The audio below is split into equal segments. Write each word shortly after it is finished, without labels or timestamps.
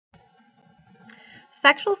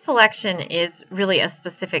Sexual selection is really a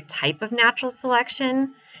specific type of natural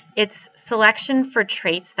selection. It's selection for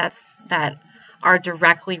traits that are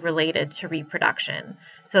directly related to reproduction.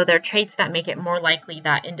 So they're traits that make it more likely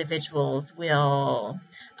that individuals will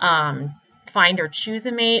find or choose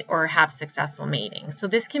a mate or have successful mating. So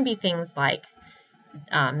this can be things like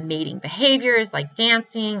mating behaviors like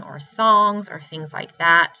dancing or songs or things like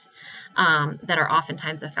that that are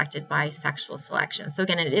oftentimes affected by sexual selection. So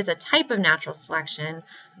again, it is a type of natural selection,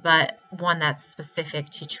 but one that's specific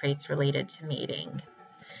to traits related to mating.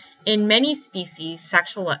 In many species,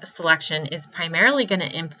 sexual selection is primarily going to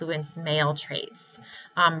influence male traits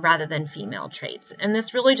rather than female traits. And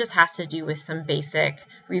this really just has to do with some basic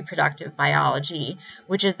reproductive biology,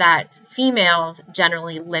 which is that females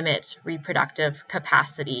generally limit reproductive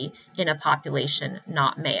capacity in a population,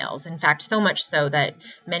 not males. In fact, so much so that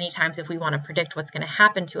many times if we want to predict what's going to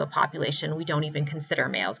happen to a population, we don't even consider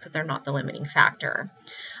males because they're not the limiting factor.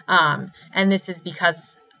 And this is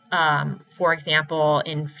because for example,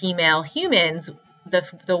 in female humans,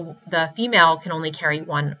 the female can only carry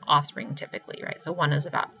one offspring typically, right? So one is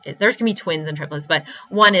there's can be twins and triplets, but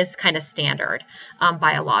one is kind of standard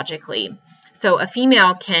biologically. So a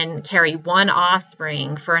female can carry one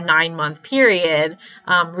offspring for a 9-month period.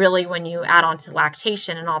 Really, when you add on to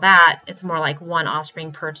lactation and all that, it's more like one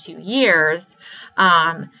offspring per 2 years,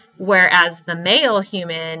 whereas the male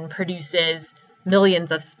human produces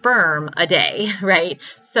millions of sperm a day, right?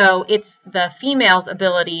 So it's the female's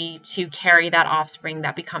ability to carry that offspring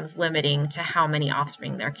that becomes limiting to how many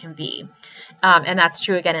offspring there can be. And that's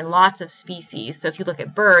true again in lots of species. So if you look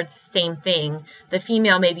at birds, same thing. The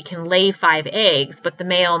female maybe can lay 5 eggs, but the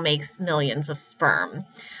male makes millions of sperm.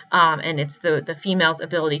 And it's the female's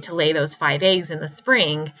ability to lay those 5 eggs in the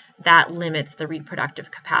spring that limits the reproductive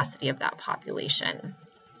capacity of that population.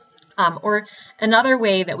 Or another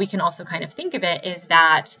way that we can also kind of think of it is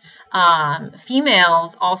that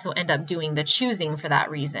females also end up doing the choosing for that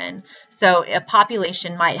reason. So a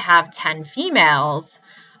population might have 10 females,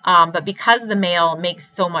 but because the male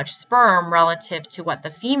makes so much sperm relative to what the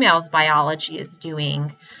female's biology is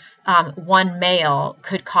doing, one male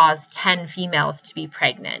could cause 10 females to be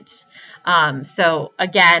pregnant. So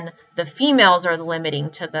again, the females are the limiting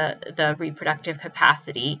to the reproductive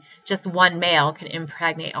capacity. Just one male can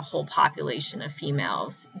impregnate a whole population of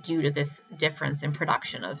females due to this difference in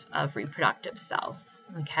production of reproductive cells.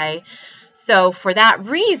 Okay, so for that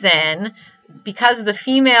reason, because the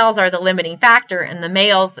females are the limiting factor and the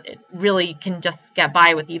males really can just get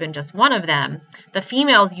by with even just one of them, the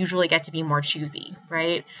females usually get to be more choosy,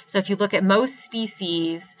 right? So if you look at most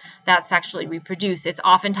species that sexually reproduce, it's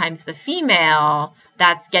oftentimes the female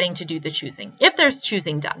that's getting to do the choosing, if there's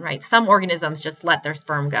choosing done, right? Some organisms just let their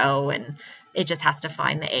sperm go and it just has to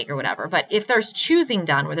find the egg or whatever. But if there's choosing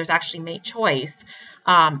done, where there's actually mate choice,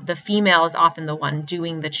 the female is often the one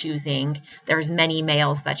doing the choosing. There's many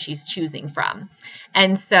males that she's choosing from.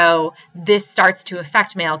 And so this starts to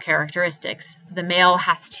affect male characteristics. The male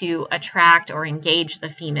has to attract or engage the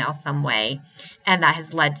female some way, and that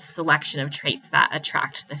has led to selection of traits that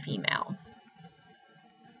attract the female.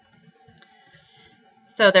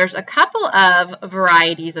 So there's a couple of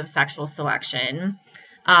varieties of sexual selection.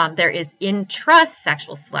 There is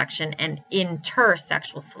intrasexual selection and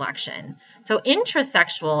intersexual selection. So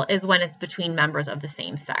intrasexual is when it's between members of the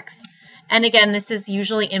same sex. And again, this is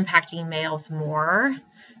usually impacting males more.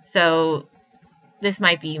 So this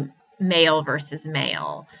might be male versus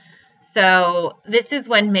male. So this is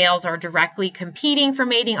when males are directly competing for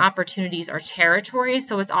mating opportunities or territory.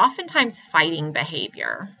 So it's oftentimes fighting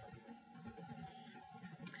behavior.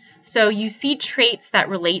 So you see traits that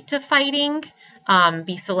relate to fighting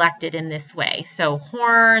be selected in this way. So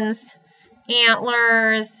horns,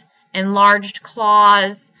 antlers, enlarged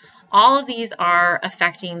claws, all of these are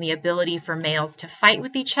affecting the ability for males to fight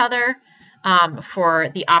with each other for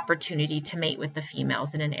the opportunity to mate with the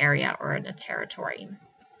females in an area or in a territory.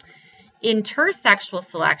 Intersexual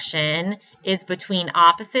selection is between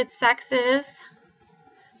opposite sexes.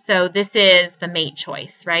 So this is the mate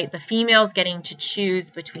choice, right? The females getting to choose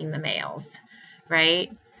between the males,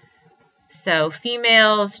 right? So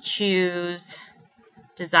females choose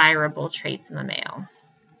desirable traits in the male.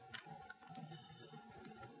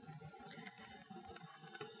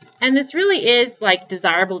 And this really is like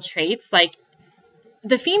desirable traits. Like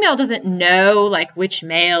the female doesn't know like which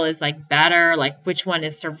male is like better, like which one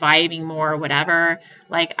is surviving more or whatever.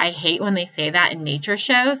 Like I hate when they say that in nature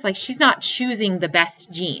shows. Like she's not choosing the best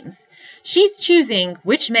genes. She's choosing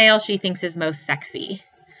which male she thinks is most sexy.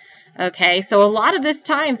 Okay, so a lot of this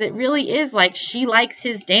times it really is like she likes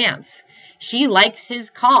his dance. She likes his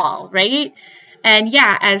call, right? And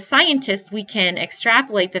yeah, as scientists, we can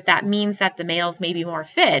extrapolate that that means that the males may be more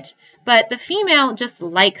fit, but the female just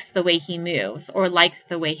likes the way he moves or likes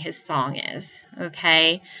the way his song is,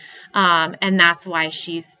 okay? And that's why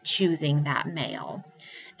she's choosing that male.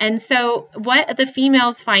 And so what the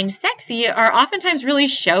females find sexy are oftentimes really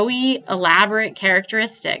showy, elaborate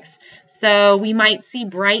characteristics. So we might see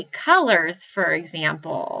bright colors, for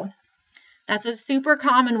example. That's a super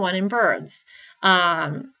common one in birds.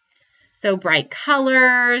 So bright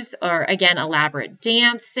colors, or again, elaborate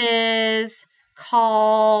dances,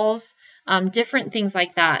 calls, different things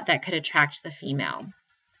like that that could attract the female.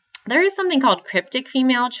 There is something called cryptic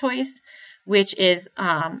female choice, which is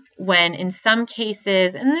when in some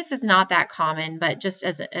cases, and this is not that common, but just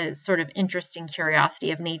as a sort of interesting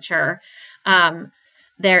curiosity of nature,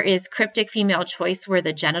 there is cryptic female choice where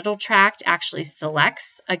the genital tract actually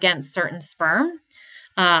selects against certain sperm.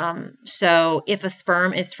 So if a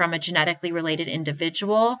sperm is from a genetically related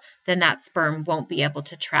individual, then that sperm won't be able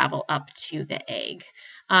to travel up to the egg.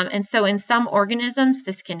 And so in some organisms,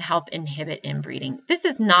 this can help inhibit inbreeding. This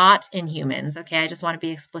is not in humans, okay? I just want to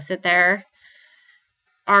be explicit there.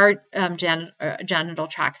 Our genital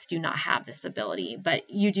tracts do not have this ability, but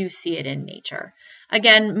you do see it in nature.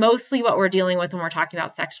 Again, mostly what we're dealing with when we're talking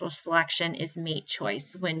about sexual selection is mate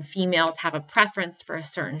choice, when females have a preference for a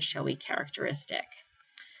certain showy characteristic.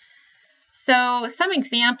 So some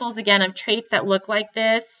examples, again, of traits that look like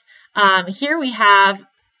this. Here we have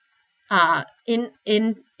in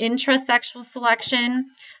intrasexual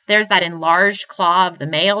selection. There's that enlarged claw of the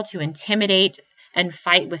male to intimidate and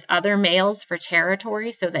fight with other males for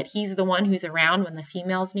territory so that he's the one who's around when the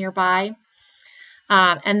female's nearby.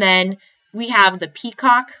 And then we have the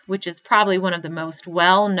peacock, which is probably one of the most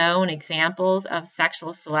well-known examples of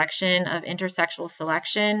sexual selection, of intersexual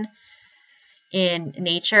selection in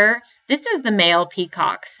nature. This is the male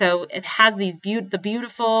peacock. So it has these the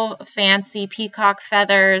beautiful, fancy peacock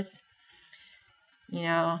feathers,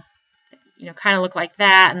 kind of look like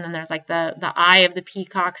that. And then there's like the eye of the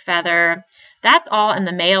peacock feather. That's all. And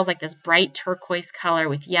the male's like this bright turquoise color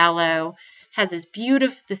with yellow. Has this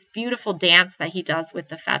beautiful dance that he does with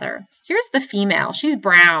the feather. Here's the female. She's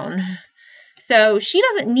brown. So she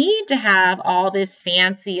doesn't need to have all this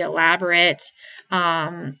fancy, elaborate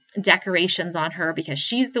decorations on her because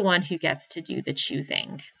she's the one who gets to do the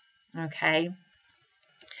choosing. Okay.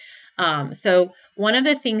 So one of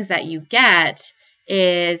the things that you get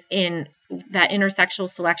is in that intersexual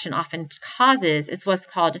selection often causes is what's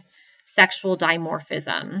called sexual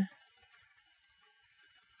dimorphism.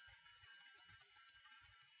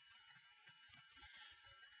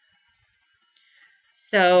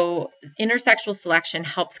 So intersexual selection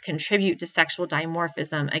helps contribute to sexual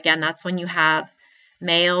dimorphism. Again, that's when you have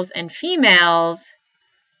males and females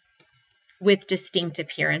with distinct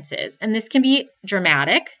appearances. And this can be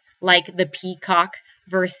dramatic, like the peacock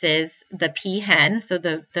versus the peahen, so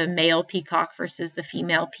the male peacock versus the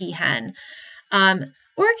female peahen.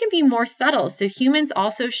 Or it can be more subtle. So humans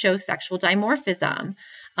also show sexual dimorphism.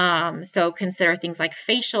 So consider things like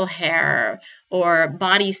facial hair or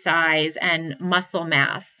body size and muscle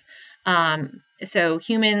mass. So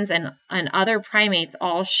humans and other primates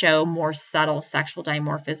all show more subtle sexual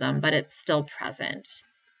dimorphism, but it's still present.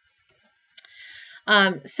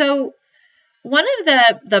 So one of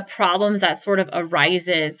the problems that sort of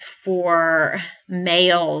arises for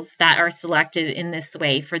males that are selected in this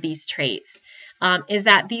way for these traits is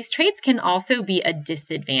that these traits can also be a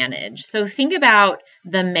disadvantage. So think about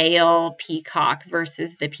the male peacock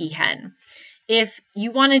versus the peahen. If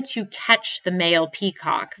you wanted to catch the male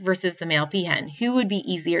peacock versus the male peahen, who would be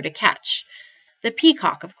easier to catch? The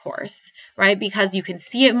peacock, of course, right? Because you can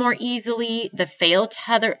see it more easily. The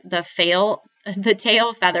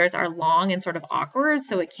tail feathers are long and sort of awkward,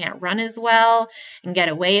 so it can't run as well and get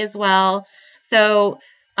away as well. So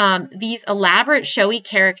these elaborate, showy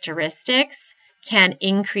characteristics can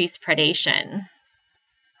increase predation.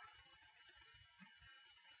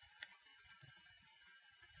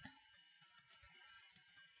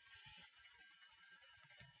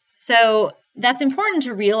 So that's important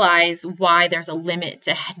to realize why there's a limit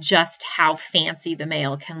to just how fancy the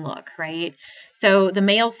male can look, right? So the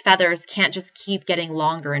male's feathers can't just keep getting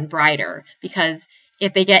longer and brighter, because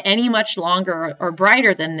if they get any much longer or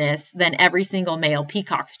brighter than this, then every single male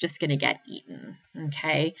peacock's just going to get eaten,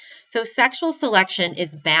 okay? So sexual selection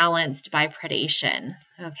is balanced by predation,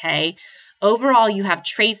 okay? Overall, you have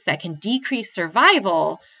traits that can decrease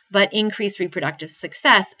survival, but increase reproductive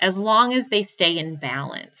success as long as they stay in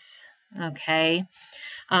balance, okay?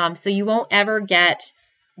 So you won't ever get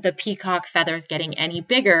the peacock feathers getting any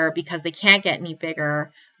bigger because they can't get any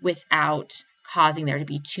bigger without causing there to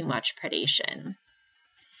be too much predation.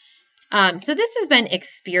 So this has been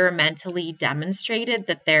experimentally demonstrated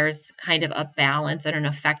that there's kind of a balance and an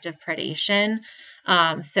effective predation.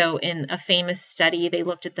 So in a famous study, they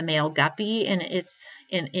looked at the male guppy and it's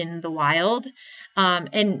in the wild,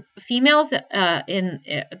 and females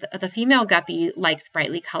the female guppy likes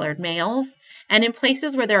brightly colored males, and in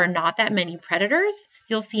places where there are not that many predators,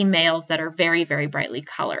 you'll see males that are very, very brightly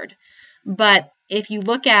colored. But if you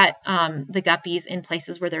look at the guppies in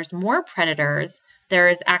places where there's more predators, there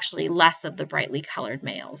is actually less of the brightly colored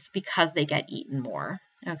males because they get eaten more.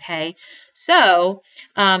 Okay, so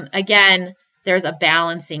again, there's a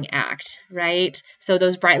balancing act, right? So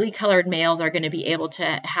those brightly colored males are going to be able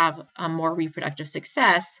to have a more reproductive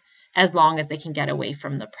success as long as they can get away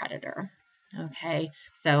from the predator. Okay,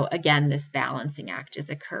 so again, this balancing act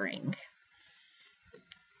is occurring.